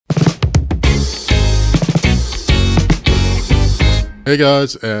Hey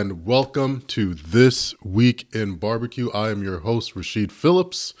guys, and welcome to This Week in Barbecue. I am your host, Rashid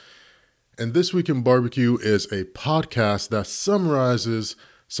Phillips, and This Week in Barbecue is a podcast that summarizes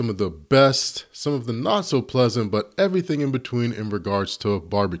some of the best, some of the not so pleasant, but everything in between in regards to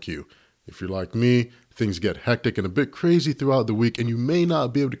barbecue. If you're like me, things get hectic and a bit crazy throughout the week, and you may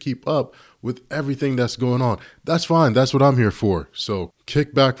not be able to keep up with everything that's going on. That's fine. That's what I'm here for. So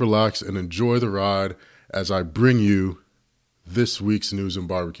kick back, relax, and enjoy the ride as I bring you this week's news in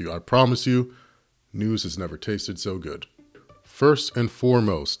barbecue. I promise you, news has never tasted so good. First and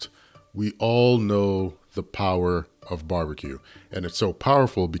foremost, we all know the power of barbecue. And it's so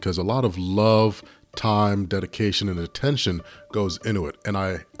powerful because a lot of love, time, dedication, and attention goes into it. And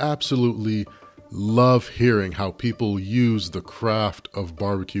I absolutely love hearing how people use the craft of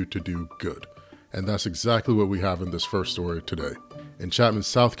barbecue to do good. And that's exactly what we have in this first story today. In Chapman,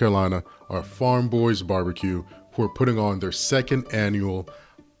 South Carolina, our Farm Boys Barbecue, who are putting on their second annual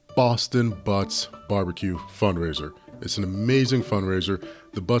Boston Butts Barbecue fundraiser. It's an amazing fundraiser.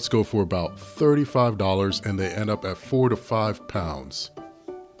 The butts go for about $35 and they end up at 4 to 5 pounds.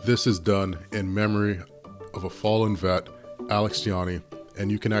 This is done in memory of a fallen vet, Alex Gianni,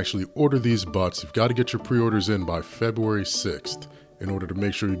 and you can actually order these butts. You've got to get your pre-orders in by February 6th in order to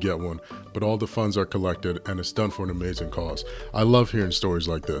make sure you get one. But all the funds are collected and it's done for an amazing cause. I love hearing stories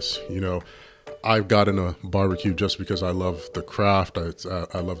like this. You know, I've gotten a barbecue just because I love the craft,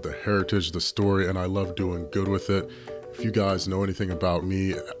 I love the heritage, the story, and I love doing good with it. If you guys know anything about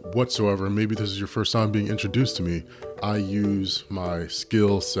me whatsoever, maybe this is your first time being introduced to me, I use my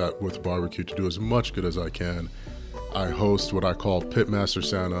skill set with barbecue to do as much good as I can. I host what I call Pitmaster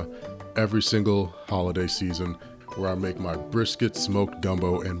Santa every single holiday season, where I make my brisket smoked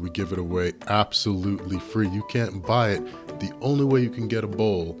gumbo and we give it away absolutely free. You can't buy it. The only way you can get a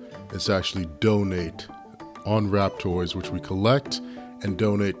bowl is actually donate on Wrap Toys, which we collect and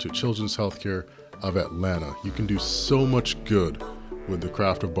donate to Children's Healthcare of Atlanta. You can do so much good with the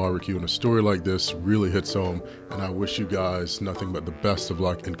craft of barbecue, and a story like this really hits home, and I wish you guys nothing but the best of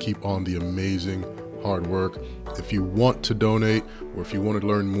luck and keep on the amazing hard work. If you want to donate or if you want to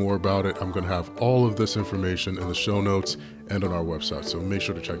learn more about it, I'm going to have all of this information in the show notes and on our website, so make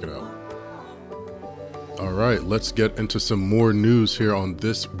sure to check it out. All right, let's get into some more news here on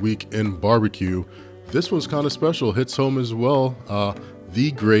This Week in Barbecue. This one's kind of special, hits home as well.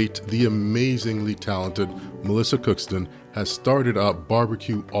 The great, the amazingly talented Melissa Cookston has started up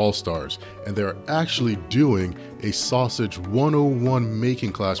Barbecue All-Stars, and they're actually doing a sausage 101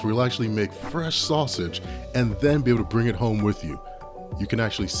 making class where you'll actually make fresh sausage and then be able to bring it home with you. You can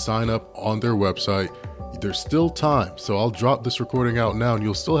actually sign up on their website. There's still time, so I'll drop this recording out now and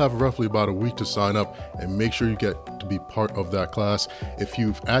you'll still have roughly about a week to sign up and make sure you get to be part of that class. If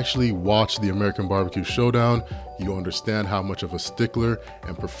you've actually watched the American Barbecue Showdown, you understand how much of a stickler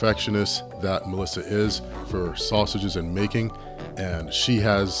and perfectionist that Melissa is for sausages and making, and she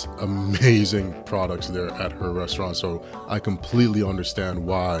has amazing products there at her restaurant, so I completely understand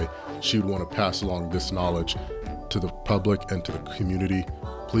why she would want to pass along this knowledge to the public and to the community.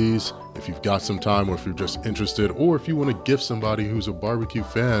 Please, if you've got some time or if you're just interested, or if you want to gift somebody who's a barbecue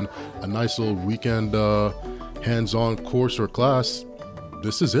fan a nice little weekend hands-on course or class,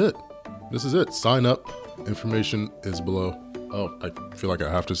 this is it. This is it. Sign up. Information is below. Oh, I feel like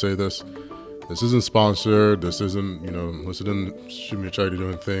I have to say this. This isn't sponsored. This isn't, Melissa didn't shoot me a try to do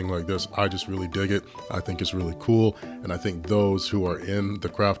anything like this. I just really dig it. I think it's really cool. And I think those who are in the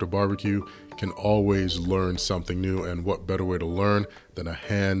craft of barbecue can always learn something new. And what better way to learn than a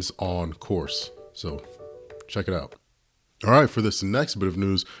hands-on course? So check it out. All right, for this next bit of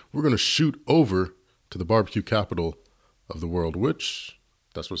news, we're going to shoot over to the barbecue capital of the world, which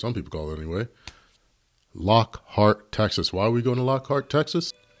that's what some people call it anyway. Lockhart, Texas. Why are we going to Lockhart,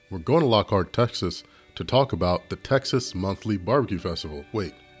 Texas? We're going to Lockhart, Texas to talk about the Texas Monthly Barbecue Festival.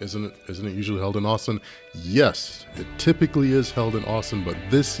 Wait, isn't it usually held in Austin? Yes, it typically is held in Austin, but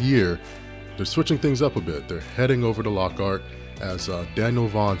this year they're switching things up a bit. They're heading over to Lockhart, as Daniel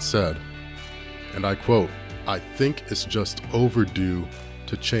Vaughn said, and I quote, "I think it's just overdue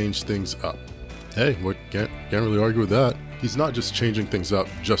to change things up." Hey, can't really argue with that. He's not just changing things up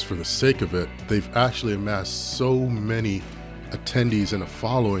just for the sake of it. They've actually amassed so many attendees and a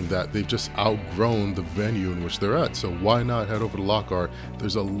following that they've just outgrown the venue in which they're at. So why not head over to Lockhart?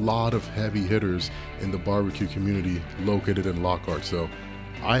 There's a lot of heavy hitters in the barbecue community located in Lockhart. So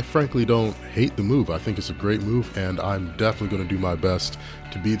I frankly don't hate the move. I think it's a great move, and I'm definitely going to do my best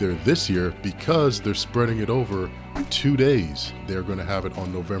to be there this year because they're spreading it over 2 days. They're going to have it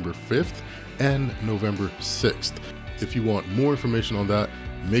on November 5th and November 6th. If you want more information on that,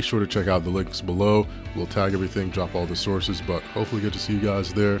 Make sure to check out the links below. We'll tag everything, drop all the sources, but hopefully get to see you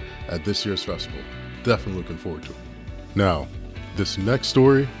guys there at this year's festival. Definitely looking forward to it. Now, this next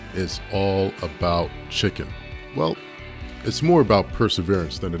story is all about chicken. Well, it's more about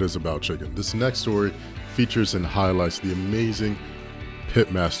perseverance than it is about chicken. This next story features and highlights the amazing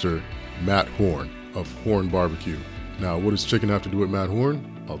pitmaster Matt Horn of Horn Barbecue. Now, what does chicken have to do with Matt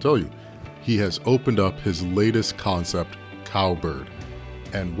Horn? I'll tell you. He has opened up his latest concept, Cowbird.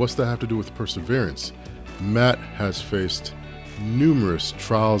 And what's that have to do with perseverance? Matt has faced numerous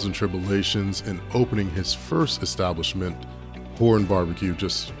trials and tribulations in opening his first establishment, Horn Barbecue,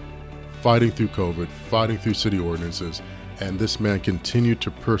 just fighting through COVID, fighting through city ordinances, and this man continued to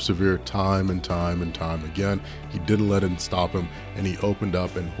persevere time and time and time again. He didn't let it stop him, and he opened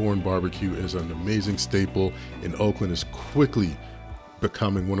up, and Horn Barbecue is an amazing staple in Oakland, is quickly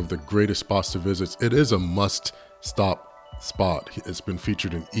becoming one of the greatest spots to visit. It is a must-stop spot. It's been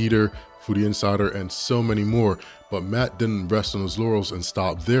featured in Eater, Foodie Insider, and so many more. But Matt didn't rest on his laurels and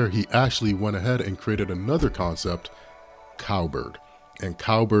stop there. He actually went ahead and created another concept, Cowbird. And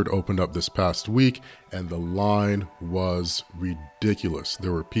Cowbird opened up this past week, and the line was ridiculous.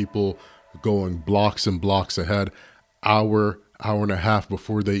 There were people going blocks and blocks ahead, hour and a half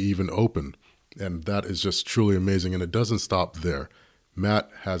before they even opened. And that is just truly amazing. And it doesn't stop there. Matt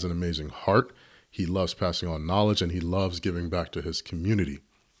has an amazing heart. He loves passing on knowledge, and he loves giving back to his community.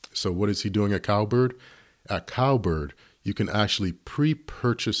 So what is he doing at Cowbird? At Cowbird, you can actually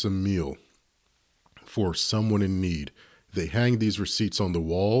pre-purchase a meal for someone in need. They hang these receipts on the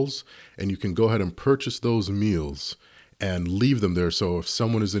walls, and you can go ahead and purchase those meals and leave them there. So if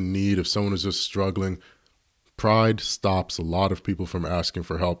someone is in need, if someone is just struggling, pride stops a lot of people from asking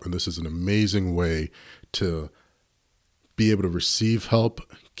for help. And this is an amazing way to be able to receive help,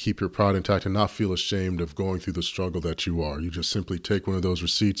 keep your pride intact, and not feel ashamed of going through the struggle that you are. You just simply take one of those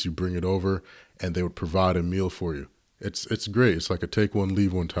receipts, you bring it over, and they would provide a meal for you. It's great. It's like a take one,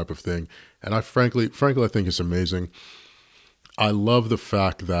 leave one type of thing. And I frankly, I think it's amazing. I love the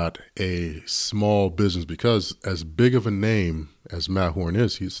fact that a small business, because as big of a name as Matt Horn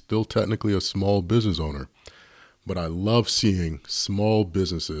is, he's still technically a small business owner. But I love seeing small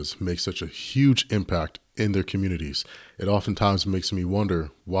businesses make such a huge impact in their communities. It oftentimes makes me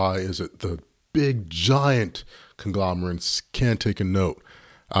wonder, why is it the big, giant conglomerates can't take a note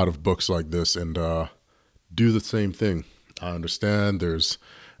out of books like this and do the same thing? I understand there's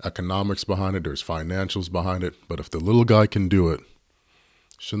economics behind it, there's financials behind it, but if the little guy can do it,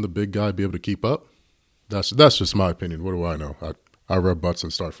 shouldn't the big guy be able to keep up? That's just my opinion. What do I know? I rub butts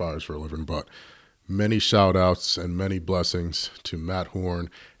and start fires for a living, but many shout outs and many blessings to Matt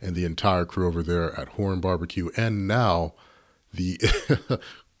Horn and the entire crew over there at Horn Barbecue, and now the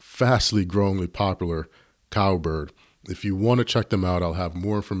fastly growingly popular Cowbird. If you want to check them out, I'll have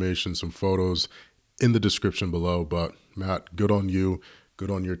more information, some photos in the description below. But Matt, good on you. Good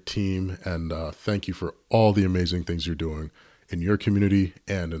on your team, and thank you for all the amazing things you're doing in your community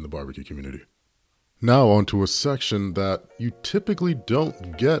and in the barbecue community. Now onto a section that you typically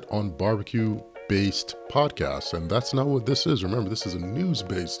don't get on barbecue-based podcasts, and that's not what this is. Remember, this is a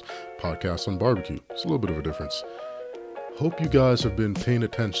news-based podcast on barbecue. It's a little bit of a difference. Hope you guys have been paying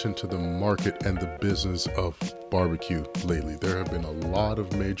attention to the market and the business of barbecue lately. There have been a lot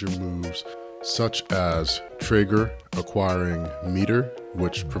of major moves, such as Traeger acquiring MEATER,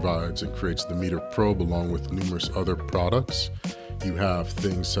 which provides and creates the MEATER Probe along with numerous other products. You have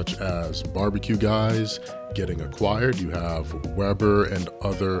things such as Barbecue Guys getting acquired. You have Weber and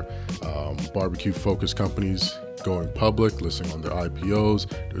other barbecue-focused companies going public, listing on their IPOs.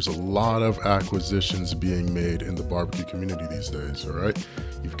 There's a lot of acquisitions being made in the barbecue community these days, all right?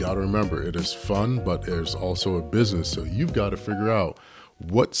 You've got to remember, it is fun, but there's also a business, so you've got to figure out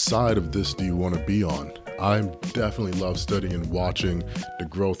what side of this do you want to be on. I definitely love studying and watching the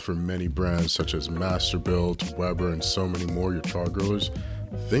growth for many brands such as Masterbuilt, Weber, and so many more, your char growers.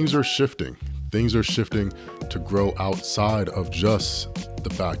 Things are shifting. Things are shifting to grow outside of just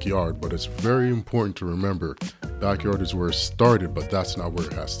the backyard, but it's very important to remember backyard is where it started, but that's not where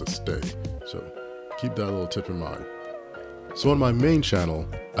it has to stay. So keep that little tip in mind. So on my main channel,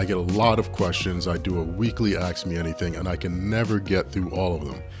 I get a lot of questions. I do a weekly Ask Me Anything, and I can never get through all of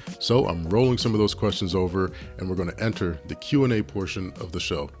them. So I'm rolling some of those questions over, and we're going to enter the Q&A portion of the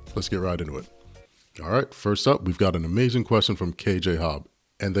show. Let's get right into it. All right, first up, we've got an amazing question from KJ Hobb,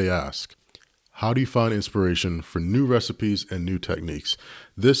 and they ask, how do you find inspiration for new recipes and new techniques?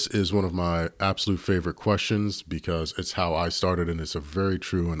 This is one of my absolute favorite questions because it's how I started, and it's a very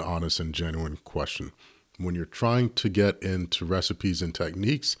true and honest and genuine question. When you're trying to get into recipes and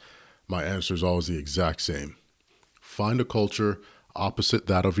techniques, my answer is always the exact same. Find a culture, opposite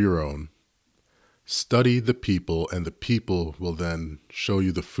that of your own. Study the people, and the people will then show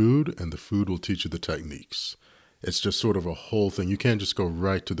you the food, and the food will teach you the techniques. It's just sort of a whole thing. You can't just go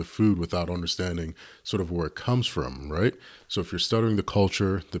right to the food without understanding sort of where it comes from, right? So if you're studying the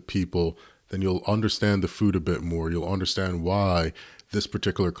culture, the people, then you'll understand the food a bit more. You'll understand why this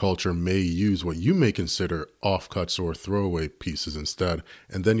particular culture may use what you may consider offcuts or throwaway pieces instead.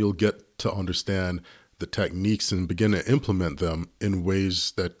 And then you'll get to understand the techniques and begin to implement them in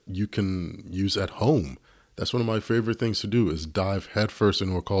ways that you can use at home. That's one of my favorite things to do, is dive headfirst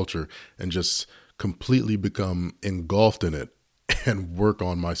into a culture and just completely become engulfed in it and work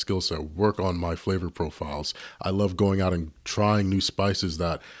on my skill set, work on my flavor profiles. I love going out and trying new spices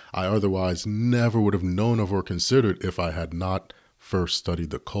that I otherwise never would have known of or considered if I had not first studied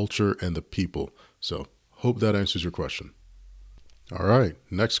the culture and the people. So hope that answers your question. All right,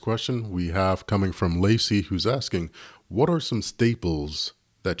 next question we have coming from Lacey, who's asking, what are some staples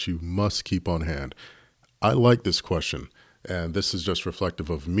that you must keep on hand? I like this question, and this is just reflective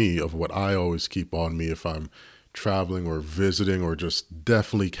of me, of what I always keep on me if I'm traveling or visiting, or just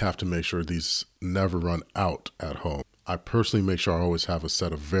definitely have to make sure these never run out at home. I personally make sure I always have a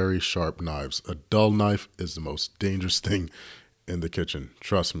set of very sharp knives. A dull knife is the most dangerous thing in the kitchen.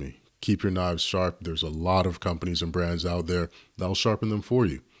 Trust me. Keep your knives sharp. There's a lot of companies and brands out there that'll sharpen them for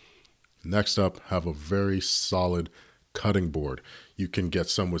you. Next up, have a very solid cutting board. You can get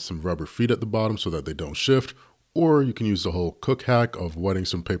some with some rubber feet at the bottom so that they don't shift, or you can use the whole cook hack of wetting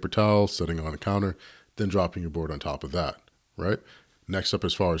some paper towels, setting on a counter, then dropping your board on top of that, right? Next up,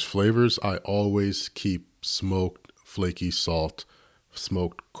 as far as flavors, I always keep smoked flaky salt,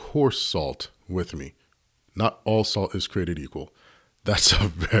 smoked coarse salt with me. Not all salt is created equal. That's a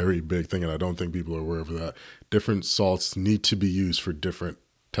very big thing, and I don't think people are aware of that. Different salts need to be used for different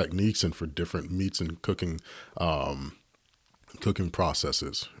techniques and for different meats and cooking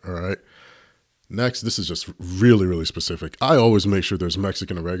processes, all right? Next, this is just really, really specific. I always make sure there's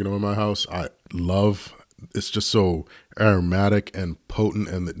Mexican oregano in my house. It's just so aromatic and potent,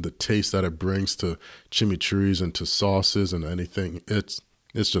 and the taste that it brings to chimichurris and to sauces and anything, it's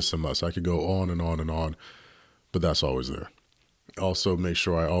just a must. I could go on and on and on, but that's always there. Also, make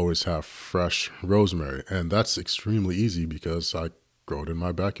sure I always have fresh rosemary, and that's extremely easy because I grow it in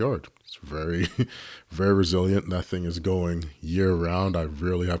my backyard. It's very, very resilient. That thing is going year round. I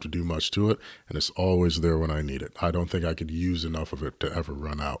rarely have to do much to it, and it's always there when I need it. I don't think I could use enough of it to ever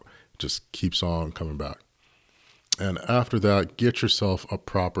run out. It just keeps on coming back. And after that, get yourself a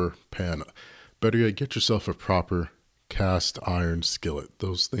proper pan. Better yet, get yourself a proper cast iron skillet.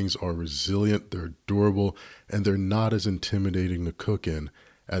 Those things are resilient, they're durable, and they're not as intimidating to cook in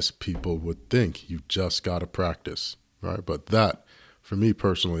as people would think. You just got to practice, right? But that, for me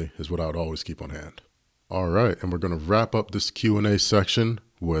personally, is what I would always keep on hand. All right, and we're going to wrap up this Q&A section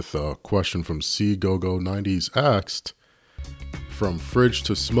with a question from CGogo90s asked, from fridge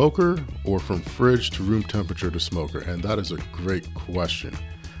to smoker or from fridge to room temperature to smoker? And that is a great question.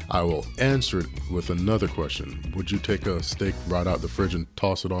 I will answer it with another question. Would you take a steak right out the fridge and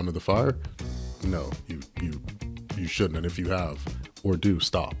toss it onto the fire? No, you shouldn't. And if you have or do,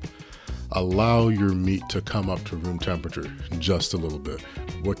 stop. Allow your meat to come up to room temperature just a little bit.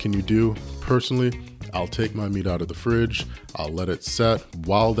 What can you do? Personally, I'll take my meat out of the fridge. I'll let it set.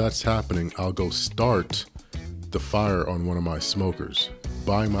 While that's happening, I'll go start the fire on one of my smokers,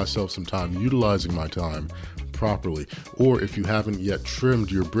 buying myself some time, utilizing my time properly. Or if you haven't yet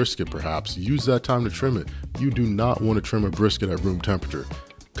trimmed your brisket, perhaps use that time to trim it. You do not want to trim a brisket at room temperature.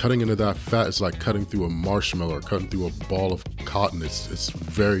 Cutting into that fat is like cutting through a marshmallow or cutting through a ball of cotton. It's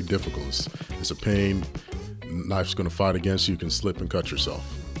very difficult. It's a pain. Knife's going to fight against you. You can slip and cut yourself.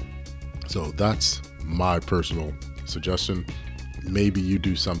 So that's my personal suggestion. Maybe you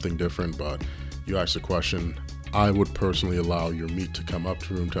do something different, but you asked a question. I would personally allow your meat to come up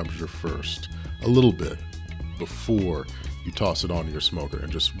to room temperature first, a little bit, before you toss it onto your smoker.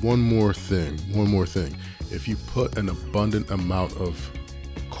 And just one more thing. If you put an abundant amount of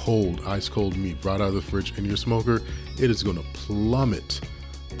ice cold meat right out of the fridge in your smoker, it is going to plummet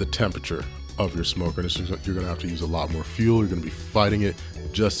the temperature of your smoker. And you're going to have to use a lot more fuel. You're going to be fighting it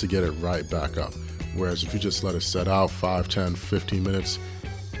just to get it right back up. Whereas if you just let it set out 5, 10, 15 minutes,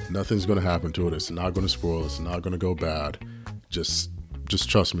 nothing's going to happen to it. It's not going to spoil. It's not going to go bad. Just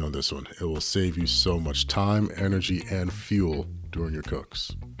trust me on this one. It will save you so much time, energy, and fuel during your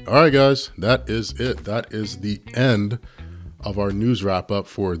cooks. All right, guys, that is it. That is the end of our news wrap up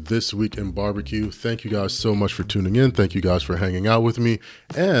for this week in barbecue. Thank you guys so much for tuning in. Thank you guys for hanging out with me.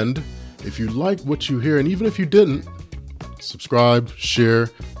 And if you like what you hear, and even if you didn't, subscribe, share,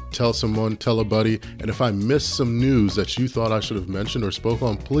 tell someone, tell a buddy. And if I missed some news that you thought I should have mentioned or spoke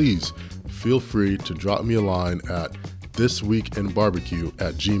on, please feel free to drop me a line at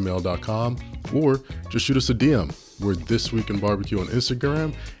thisweekinbarbecue@gmail.com, or just shoot us a DM. We're This Week in Barbecue on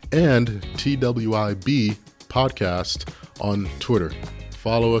Instagram and TWIB Podcast on Twitter.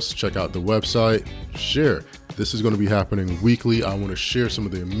 Follow us, check out the website, share. This is going to be happening weekly. I want to share some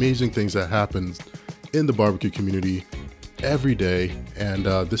of the amazing things that happen in the barbecue community every day, and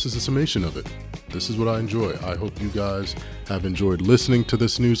this is a summation of it. This is what I enjoy. I hope you guys have enjoyed listening to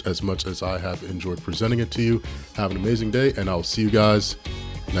this news as much as I have enjoyed presenting it to you. Have an amazing day, and I'll see you guys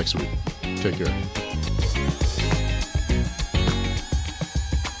next week. Take care.